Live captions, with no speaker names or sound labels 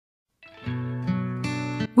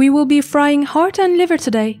We will be frying heart and liver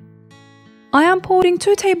today. I am pouring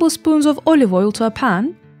 2 tablespoons of olive oil to a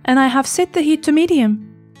pan and I have set the heat to medium.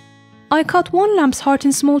 I cut 1 lamb's heart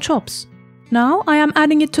in small chops. Now I am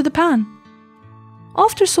adding it to the pan.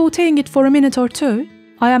 After sautéing it for a minute or 2,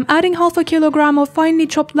 I am adding half a kilogram of finely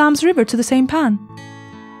chopped lamb's liver to the same pan.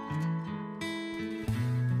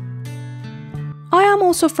 I am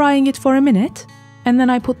also frying it for a minute and then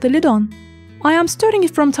I put the lid on. I am stirring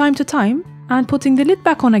it from time to time and putting the lid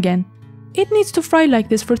back on again. It needs to fry like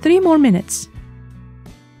this for 3 more minutes.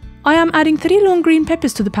 I am adding 3 long green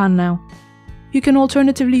peppers to the pan now. You can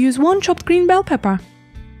alternatively use 1 chopped green bell pepper.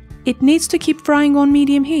 It needs to keep frying on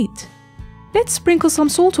medium heat. Let's sprinkle some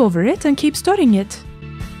salt over it and keep stirring it.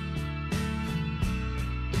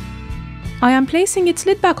 I am placing its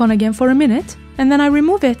lid back on again for a minute and then I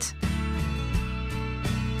remove it.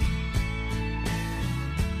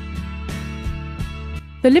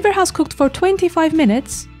 The liver has cooked for 25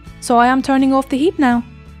 minutes, so I am turning off the heat now.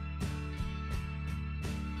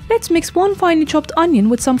 Let's mix 1 finely chopped onion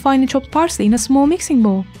with some finely chopped parsley in a small mixing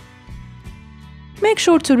bowl. Make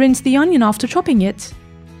sure to rinse the onion after chopping it.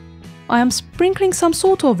 I am sprinkling some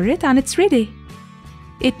salt over it and it's ready.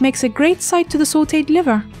 It makes a great side to the sautéed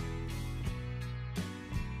liver.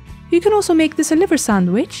 You can also make this a liver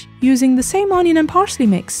sandwich using the same onion and parsley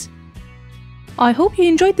mix. I hope you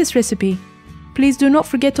enjoyed this recipe. Please do not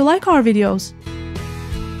forget to like our videos.